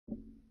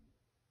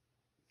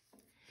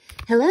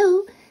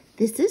Hello,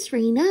 this is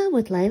Raina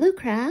with LYLO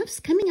Crafts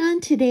coming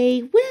on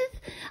today with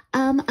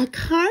a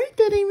card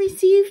that I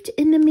received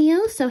in the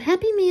mail, so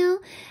happy mail.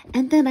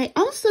 And then I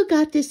also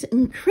got this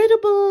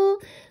incredible,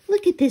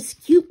 look at this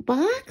cute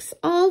box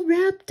all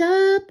wrapped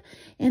up,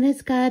 and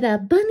it's got a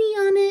bunny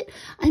on it.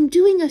 I'm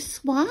doing a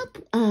swap,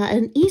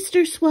 an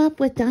Easter swap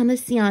with Donna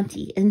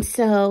Scionti. And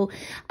so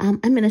I'm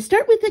going to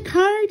start with the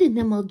card and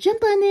then we'll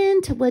jump on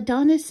into what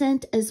Donna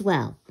sent as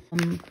well.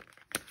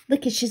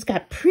 Look, she's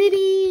got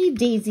pretty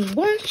daisy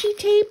washi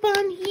tape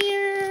on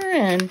here,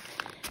 and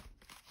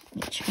let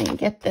me try and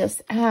get this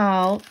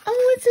out.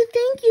 Oh, it's a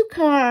thank you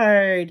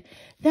card.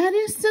 That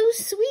is so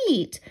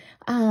sweet.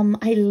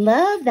 I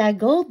love that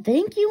gold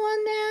thank you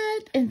on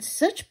that, and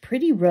such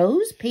pretty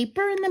rose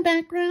paper in the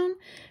background.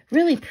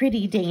 Really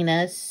pretty,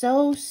 Dana.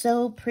 So,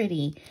 so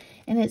pretty.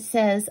 And it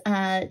says,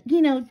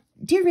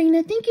 Dear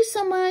Raina, thank you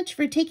so much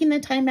for taking the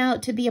time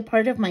out to be a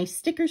part of my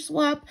sticker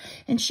swap.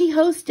 And she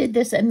hosted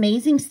this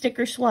amazing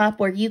sticker swap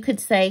where you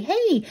could say,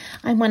 hey,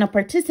 I want to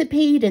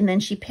participate. And then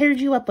she paired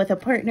you up with a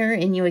partner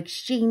and you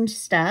exchange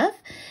stuff.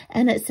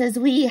 And it says,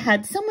 we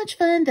had so much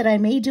fun that I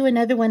may do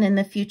another one in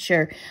the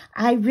future.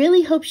 I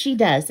really hope she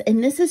does.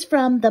 And this is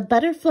from the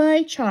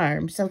Butterfly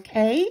Charms,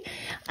 okay?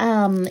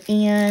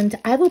 And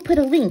I will put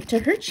a link to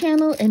her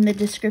channel in the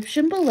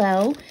description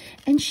below.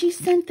 And she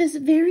sent this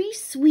very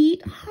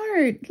sweet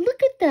heart.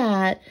 Look at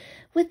that,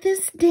 with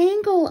this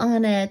dangle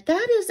on it.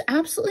 That is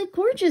absolutely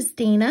gorgeous,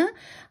 Dana.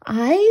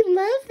 I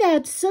love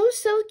that. So,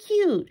 so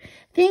cute.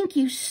 Thank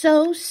you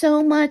so,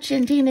 so much.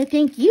 And Dana,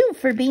 thank you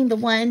for being the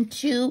one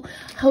to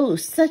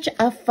host such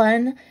a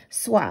fun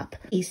swap.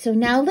 So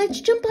now let's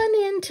jump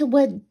on into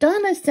what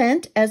Donna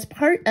sent as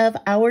part of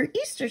our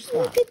Easter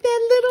swap. Look at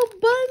that little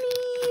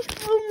bunny.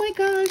 Oh my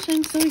gosh,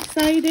 I'm so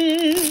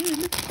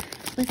excited.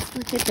 Let's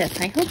look at this.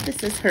 I hope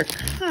this is her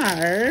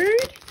card.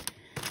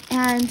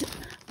 And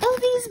oh,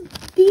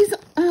 these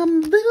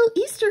little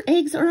Easter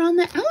eggs are on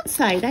the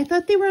outside. I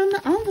thought they were on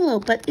the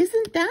envelope, but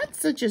isn't that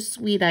such a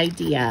sweet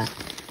idea?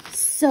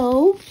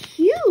 So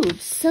cute.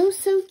 So,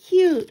 so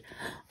cute.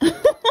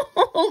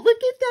 Oh,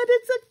 look at that.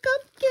 It's a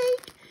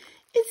cupcake.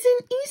 It's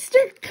an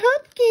Easter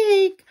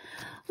cupcake.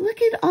 Look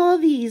at all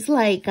these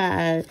like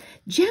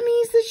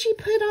jemmies that she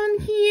put on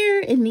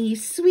here, and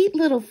these sweet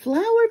little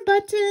flower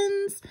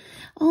buttons.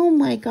 Oh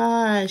my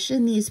gosh,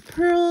 and these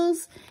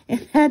pearls,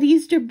 and that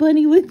Easter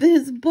bunny with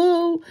this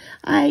bow.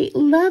 I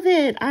love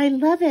it. I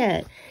love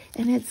it.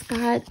 And it's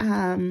got,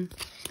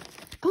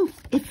 oh,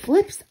 it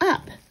flips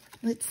up.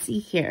 Let's see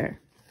here.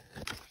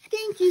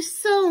 Thank you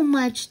so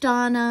much,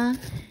 Donna.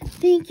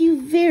 Thank you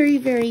very,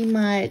 very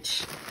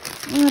much.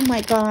 Oh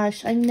my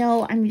gosh, I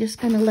know I'm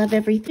just going to love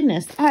everything.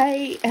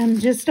 I am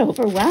just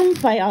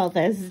overwhelmed by all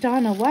this.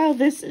 Donna, wow,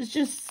 this is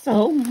just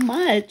so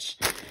much.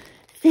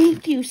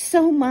 Thank you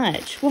so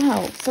much.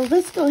 Wow, so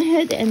let's go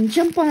ahead and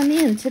jump on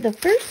into the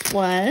first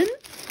one.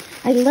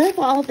 I love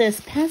all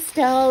this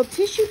pastel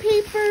tissue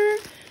paper.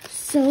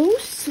 So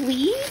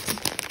sweet.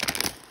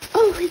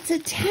 Oh, it's a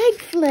tag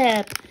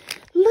flip.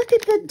 Look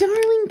at the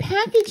darling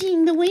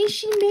packaging, the way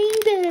she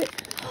made it.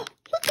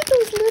 Look at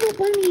those little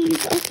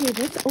bunnies. Okay,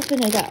 let's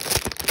open it up.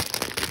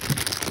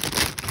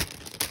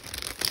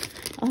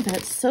 Oh,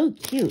 that's so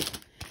cute.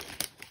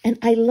 And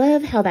I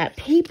love how that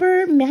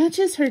paper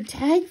matches her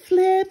tag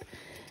flip.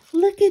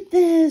 Look at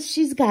this.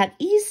 She's got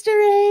Easter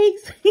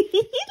eggs.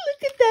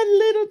 Look at that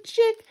little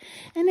chick.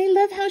 And I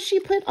love how she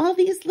put all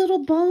these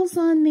little balls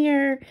on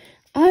there.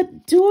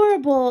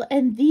 Adorable.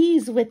 And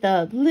these with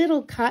the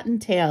little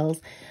cottontails,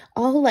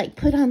 all like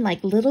put on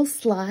like little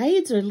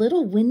slides or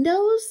little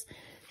windows.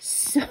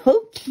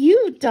 So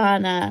cute,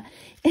 Donna.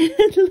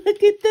 And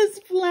look at this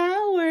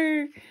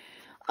flower.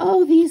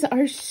 Oh, these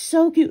are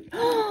so cute.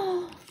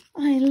 Oh,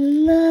 I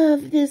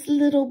love this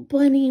little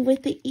bunny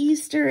with the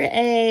Easter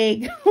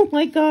egg. Oh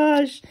my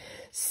gosh,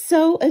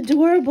 so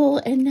adorable.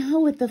 And now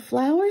with the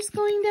flowers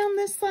going down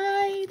the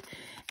side,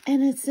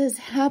 and it says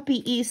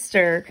Happy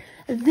Easter.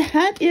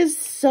 That is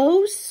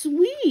so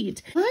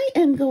sweet. I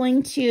am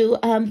going to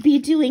be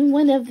doing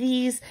one of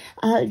these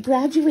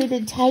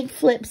graduated tag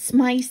flips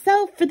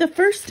myself for the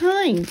first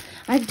time.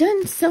 I've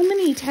done so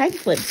many tag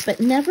flips,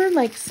 but never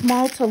like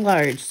small to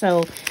large.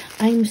 So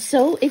I'm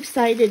so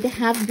excited to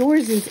have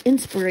yours as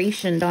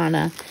inspiration,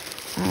 Donna.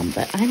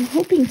 But I'm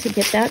hoping to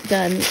get that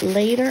done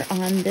later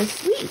on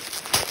this week.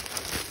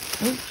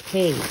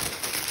 Okay,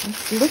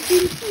 let's look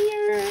in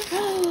here.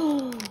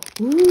 Oh,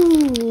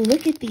 ooh,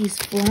 look at these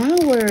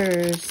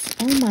flowers.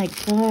 Oh my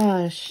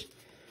gosh.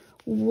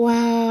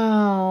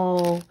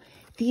 Wow.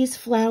 These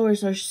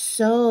flowers are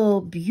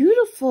so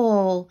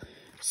beautiful.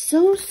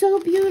 So, so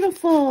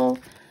beautiful.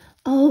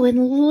 Oh,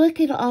 and look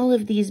at all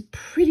of these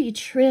pretty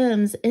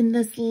trims in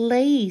this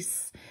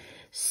lace.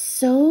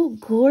 So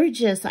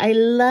gorgeous. I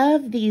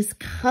love these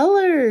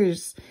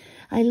colors.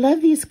 I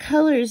love these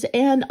colors,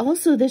 and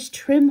also this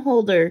trim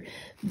holder.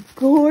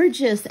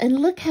 Gorgeous. And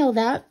look how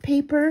that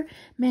paper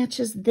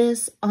matches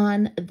this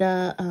on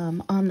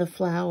the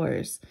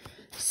flowers.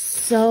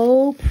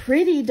 So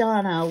pretty,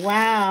 Donna.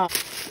 Wow.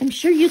 I'm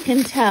sure you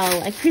can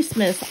tell at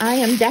Christmas, I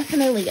am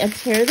definitely a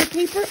tear the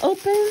paper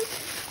open.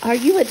 Are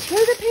you a tear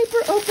the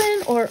paper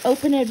open or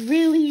open it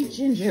really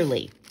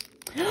gingerly?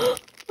 These are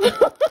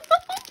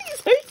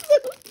so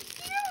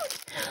cute.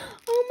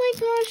 Oh my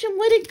gosh, and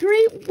what a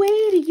great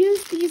way to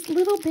use these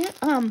little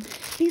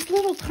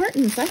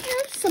cartons. I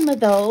have some of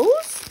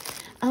those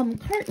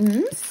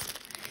cartons.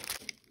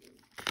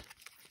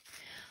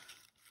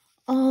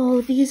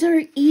 Oh, these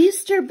are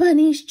Easter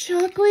bunnies,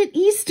 chocolate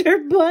Easter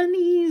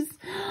bunnies.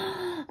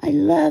 I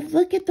love,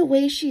 look at the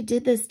way she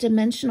did this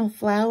dimensional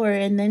flower,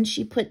 and then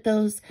she put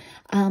those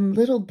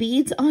little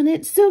beads on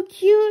it. So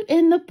cute.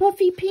 And the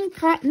puffy pink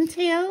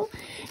cottontail.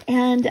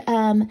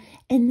 And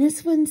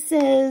this one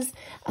says,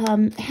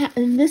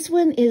 and this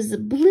one is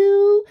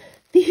blue.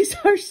 These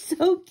are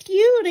so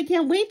cute. I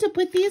can't wait to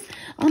put these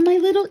on my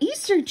little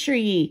Easter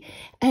tree.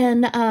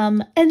 And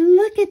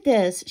look at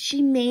this.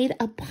 She made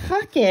a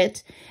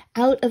pocket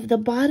out of the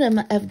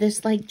bottom of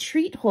this like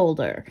treat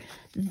holder.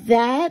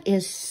 That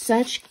is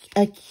such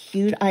a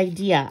cute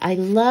idea. I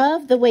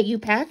love the way you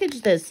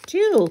package this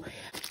too.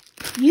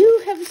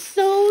 You have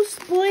so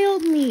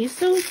spoiled me.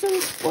 So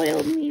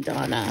spoiled me,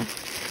 Donna.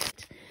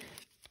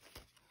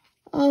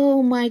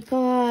 Oh my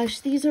gosh,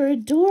 these are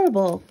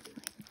adorable.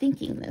 I'm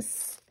thinking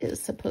this is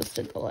supposed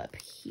to go up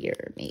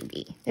here,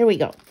 maybe. There we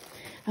go.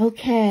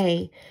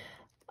 Okay.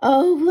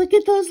 Oh, look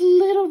at those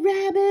little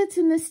rabbits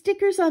and the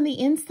stickers on the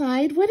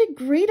inside. What a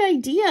great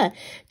idea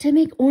to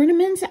make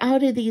ornaments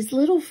out of these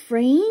little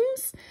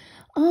frames.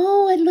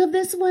 Oh, I love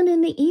this one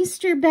in the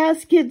Easter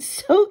basket.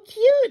 So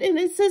cute. And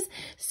it says,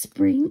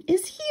 spring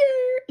is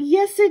here.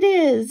 Yes, it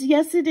is.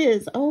 Yes, it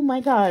is. Oh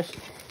my gosh.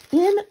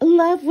 In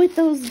love with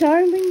those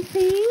darling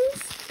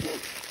things.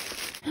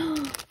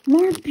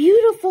 More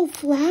beautiful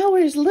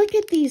flowers. Look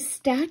at these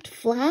stacked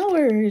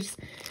flowers.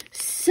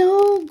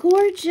 So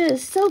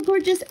gorgeous, so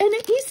gorgeous. And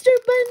an Easter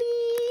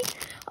bunny.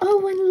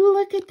 Oh, and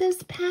look at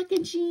this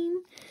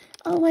packaging.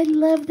 Oh, I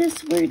love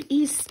this word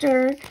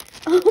Easter.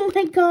 Oh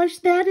my gosh,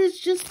 that is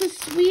just the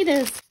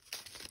sweetest.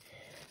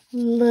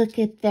 Look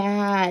at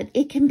that.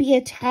 It can be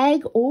a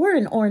tag or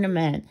an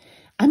ornament.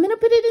 I'm going to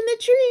put it in the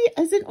tree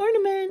as an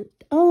ornament.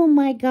 Oh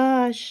my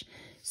gosh.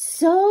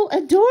 So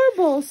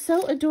adorable,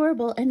 so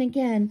adorable. And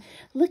again,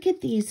 look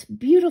at these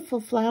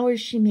beautiful flowers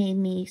she made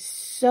me.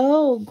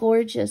 So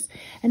gorgeous.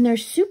 And they're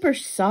super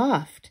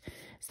soft.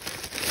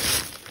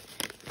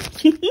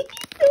 Oh,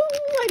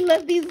 I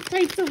love these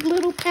types of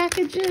little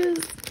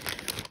packages.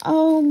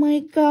 Oh my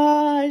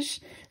gosh.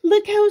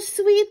 Look how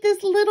sweet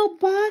this little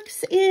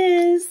box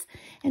is.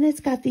 And it's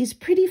got these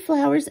pretty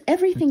flowers.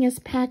 Everything is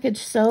packaged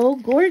so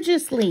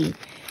gorgeously.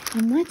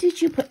 And what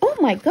did you put? Oh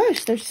my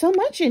gosh, there's so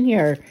much in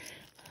here.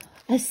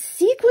 A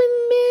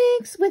sequin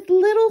mix with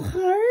little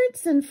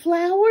hearts and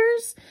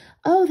flowers.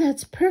 Oh,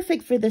 that's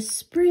perfect for the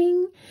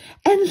spring.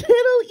 And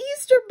little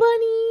Easter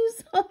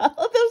bunnies.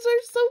 Oh, those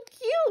are so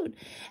cute.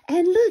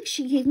 And look,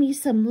 she gave me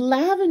some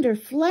lavender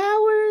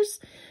flowers.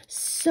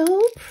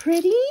 So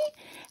pretty.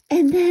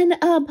 And then,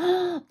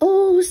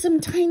 oh, some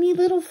tiny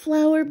little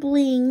flower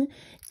bling.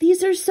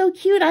 These are so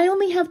cute. I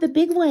only have the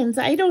big ones.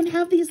 I don't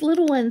have these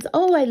little ones.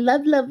 Oh, I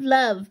love, love,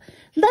 love.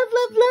 Love,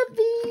 love, love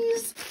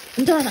these.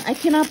 Donna, I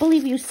cannot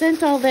believe you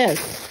sent all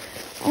this.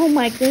 Oh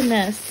my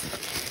goodness.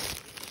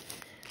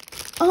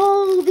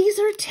 Oh, these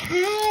are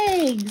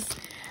tags.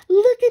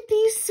 Look at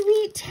these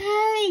sweet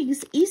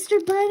tags. Easter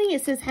bunny.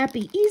 It says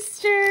Happy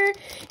Easter.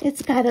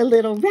 It's got a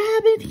little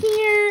rabbit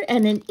here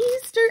and an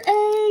Easter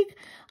egg.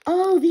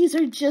 Oh, these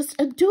are just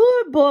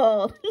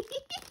adorable.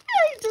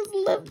 I just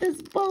love this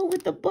bow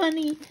with the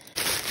bunny.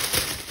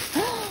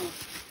 Oh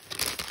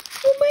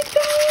my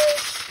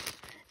gosh.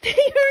 They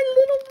are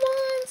little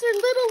wands or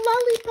little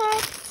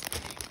lollipops.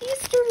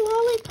 Easter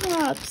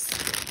lollipops.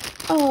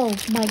 Oh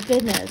my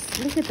goodness.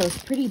 Look at those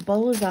pretty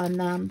bows on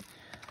them.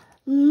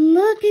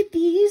 Look at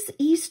these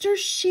Easter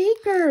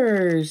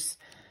shakers.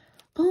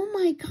 Oh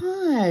my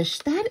gosh.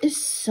 That is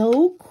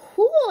so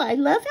cool. I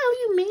love how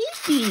you made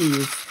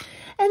these.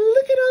 And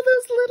look at all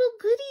those little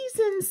goodies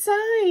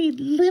inside.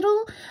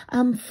 Little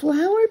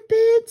flower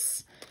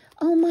bits.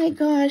 Oh my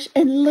gosh.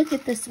 And look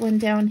at this one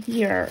down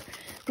here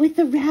with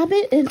the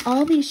rabbit and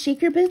all these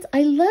shaker bits.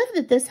 I love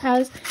that this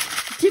has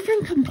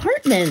different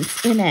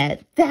compartments in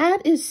it.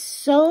 That is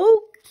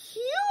so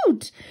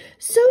cute.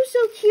 So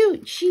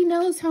cute. She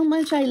knows how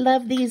much I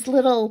love these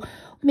little,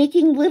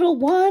 making little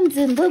wands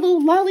and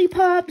little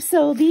lollipops.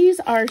 So these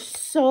are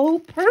so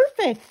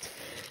perfect.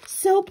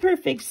 So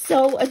perfect,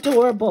 so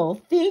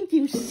adorable. Thank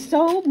you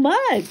so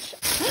much.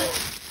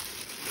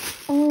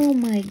 Oh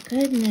my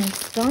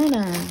goodness,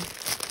 Donna.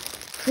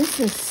 This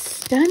is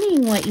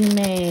stunning what you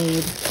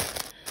made.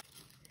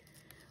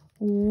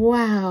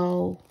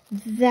 Wow,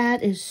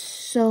 that is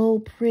so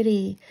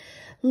pretty.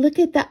 Look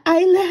at the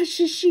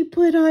eyelashes she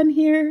put on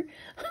here.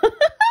 Those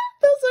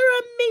are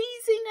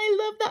amazing. I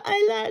love the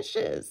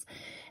eyelashes.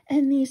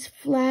 And these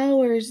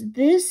flowers.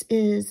 This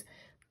is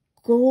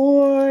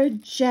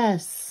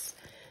gorgeous.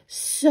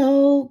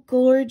 So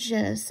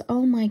gorgeous.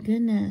 Oh my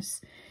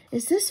goodness.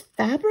 Is this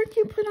fabric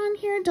you put on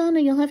here? Donna,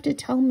 you'll have to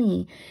tell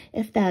me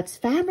if that's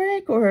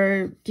fabric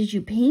or did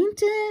you paint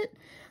it?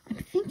 I'm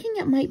thinking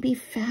it might be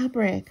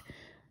fabric.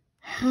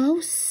 How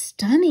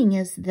stunning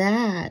is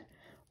that?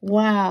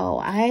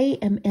 Wow, I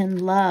am in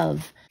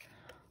love.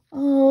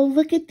 Oh,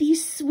 look at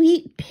these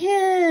sweet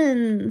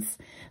pins.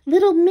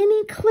 Little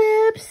mini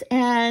clips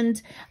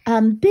and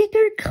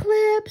bigger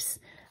clips.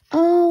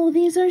 Oh,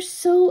 these are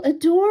so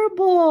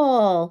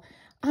adorable.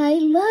 I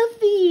love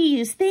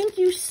these. Thank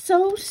you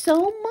so,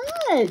 so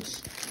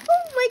much.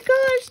 Oh my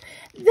gosh,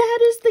 that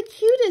is the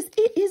cutest.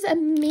 It is a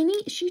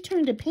mini, she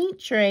turned a paint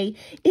tray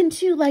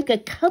into like a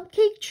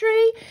cupcake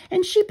tray,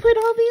 and she put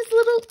all these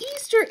little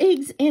Easter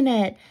eggs in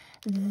it.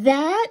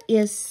 That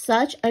is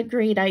such a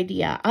great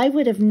idea. I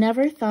would have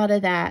never thought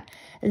of that.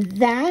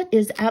 That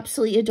is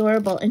absolutely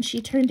adorable. And she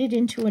turned it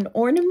into an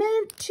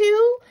ornament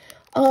too.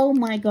 Oh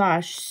my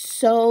gosh,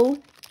 so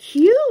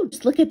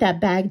cute. Look at that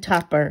bag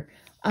topper.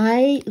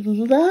 I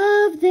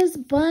love this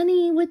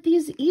bunny with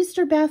these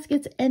Easter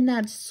baskets and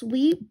that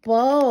sweet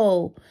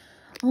bow.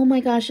 Oh my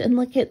gosh, and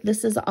look at,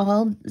 this is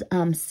all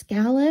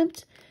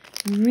scalloped.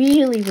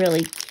 Really,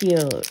 really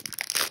cute.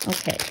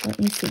 Okay, let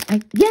me see.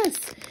 Yes,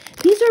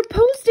 these are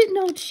Post-it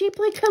notes shaped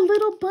like a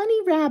little bunny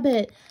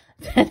rabbit.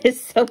 That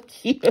is so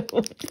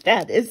cute.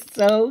 That is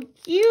so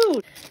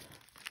cute.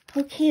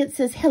 Okay, it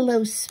says,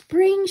 hello,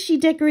 spring. She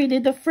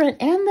decorated the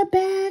front and the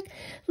back.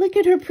 Look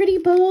at her pretty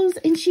bows,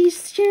 and she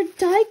shared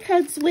die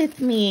cuts with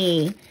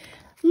me.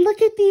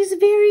 Look at these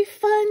very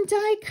fun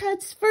die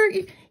cuts for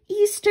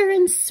Easter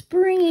and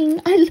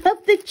spring. I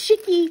love the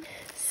chickie.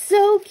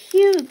 So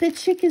cute. The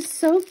chick is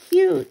so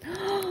cute.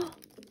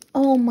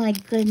 Oh my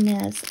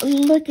goodness.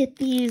 Look at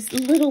these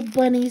little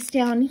bunnies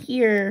down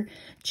here.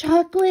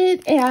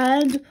 Chocolate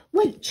and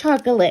white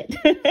chocolate.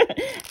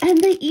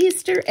 And the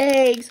Easter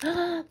eggs.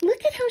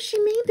 Look at how she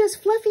made this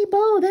fluffy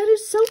bow. That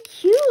is so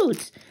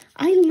cute.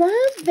 I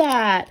love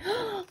that.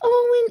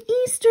 Oh, and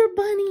Easter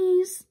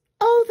bunnies.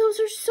 Oh, those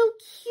are so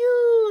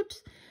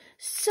cute.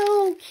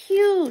 So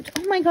cute.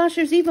 Oh my gosh,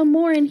 there's even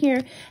more in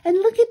here. And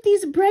look at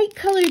these bright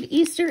colored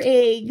Easter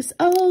eggs.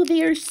 Oh,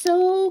 they are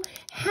so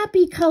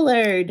happy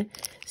colored.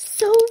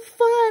 So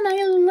fun.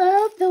 I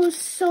love those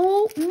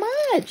so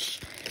much.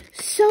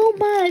 So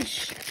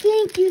much.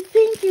 Thank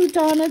you,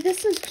 Donna.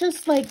 This is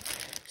just like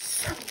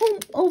so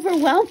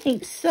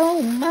overwhelming.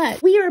 So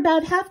much. We are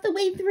about half the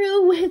way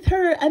through with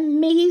her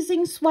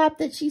amazing swap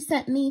that she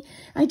sent me.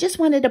 I just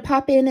wanted to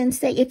pop in and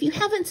say, if you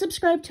haven't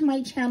subscribed to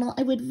my channel,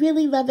 I would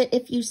really love it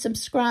if you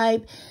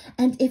subscribe.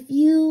 And if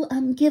you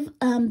give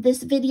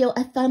this video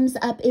a thumbs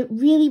up, it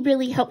really,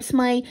 really helps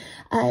my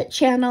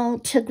channel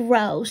to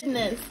grow.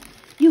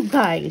 You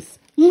guys,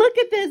 look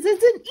at this.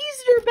 It's an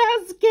Easter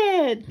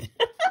basket.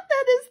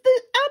 That is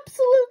the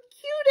absolute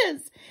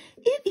cutest.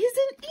 It is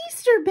an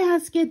Easter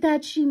basket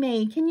that she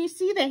made. Can you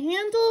see the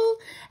handle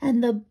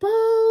and the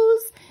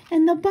bows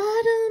and the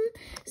bottom?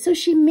 So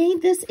she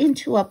made this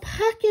into a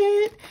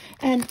pocket,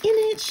 and in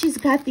it she's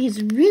got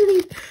these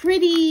really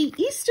pretty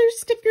Easter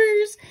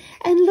stickers.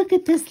 And look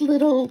at this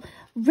little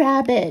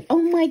rabbit.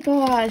 Oh my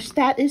gosh,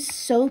 that is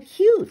so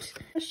cute.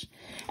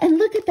 And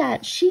look at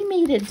that. She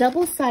made it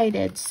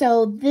double-sided.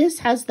 So this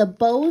has the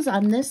bows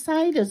on this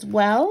side as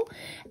well.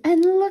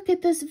 And look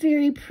at this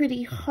very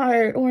pretty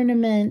heart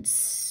ornament.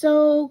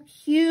 So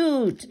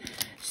cute.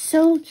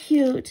 So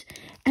cute.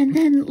 And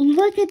then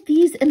look at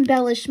these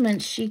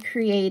embellishments she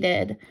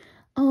created.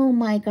 Oh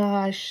my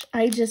gosh.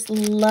 I just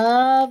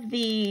love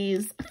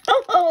these.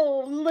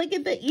 Oh, look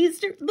at the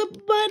Easter, the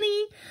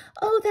bunny.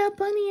 Oh, that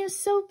bunny is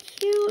so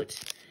cute.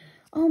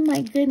 Oh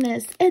my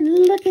goodness. And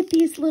look at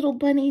these little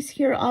bunnies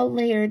here all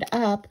layered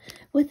up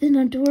with an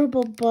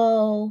adorable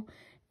bow.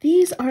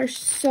 These are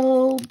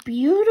so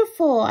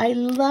beautiful. I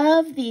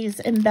love these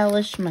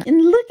embellishments.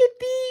 And look at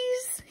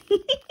these.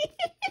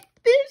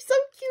 They're so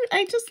cute.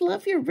 I just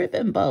love your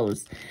ribbon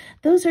bows.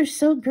 Those are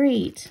so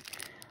great.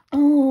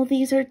 Oh,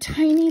 these are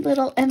tiny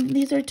little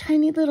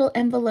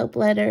envelope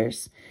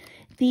letters.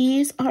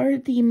 These are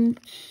the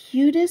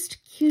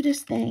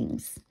cutest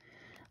things.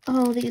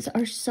 Oh, these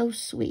are so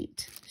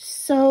sweet.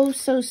 So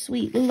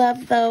sweet.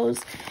 Love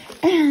those.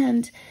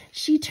 And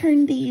she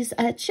turned these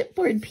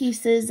chipboard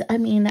pieces,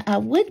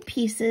 wood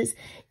pieces,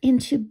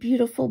 into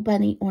beautiful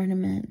bunny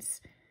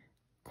ornaments.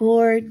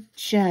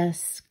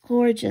 Gorgeous.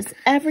 Gorgeous.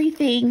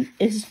 Everything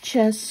is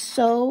just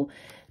so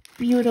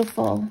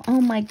beautiful.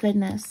 Oh my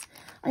goodness.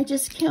 I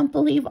just can't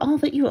believe all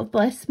that you have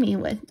blessed me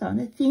with,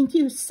 Donna. Thank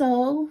you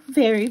so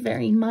very,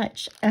 very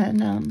much.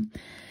 And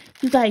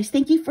you guys,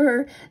 thank you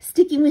for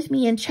sticking with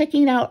me and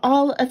checking out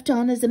all of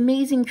Donna's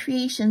amazing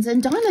creations.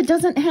 And Donna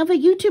doesn't have a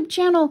YouTube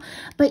channel,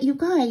 but you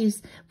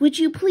guys, would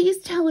you please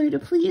tell her to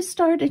please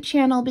start a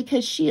channel,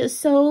 because she is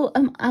so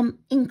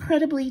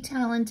incredibly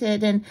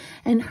talented,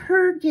 and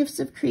her gifts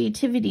of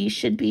creativity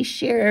should be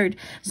shared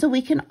so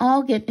we can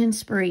all get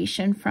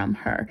inspiration from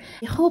her.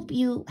 I hope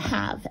you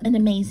have an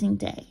amazing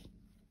day.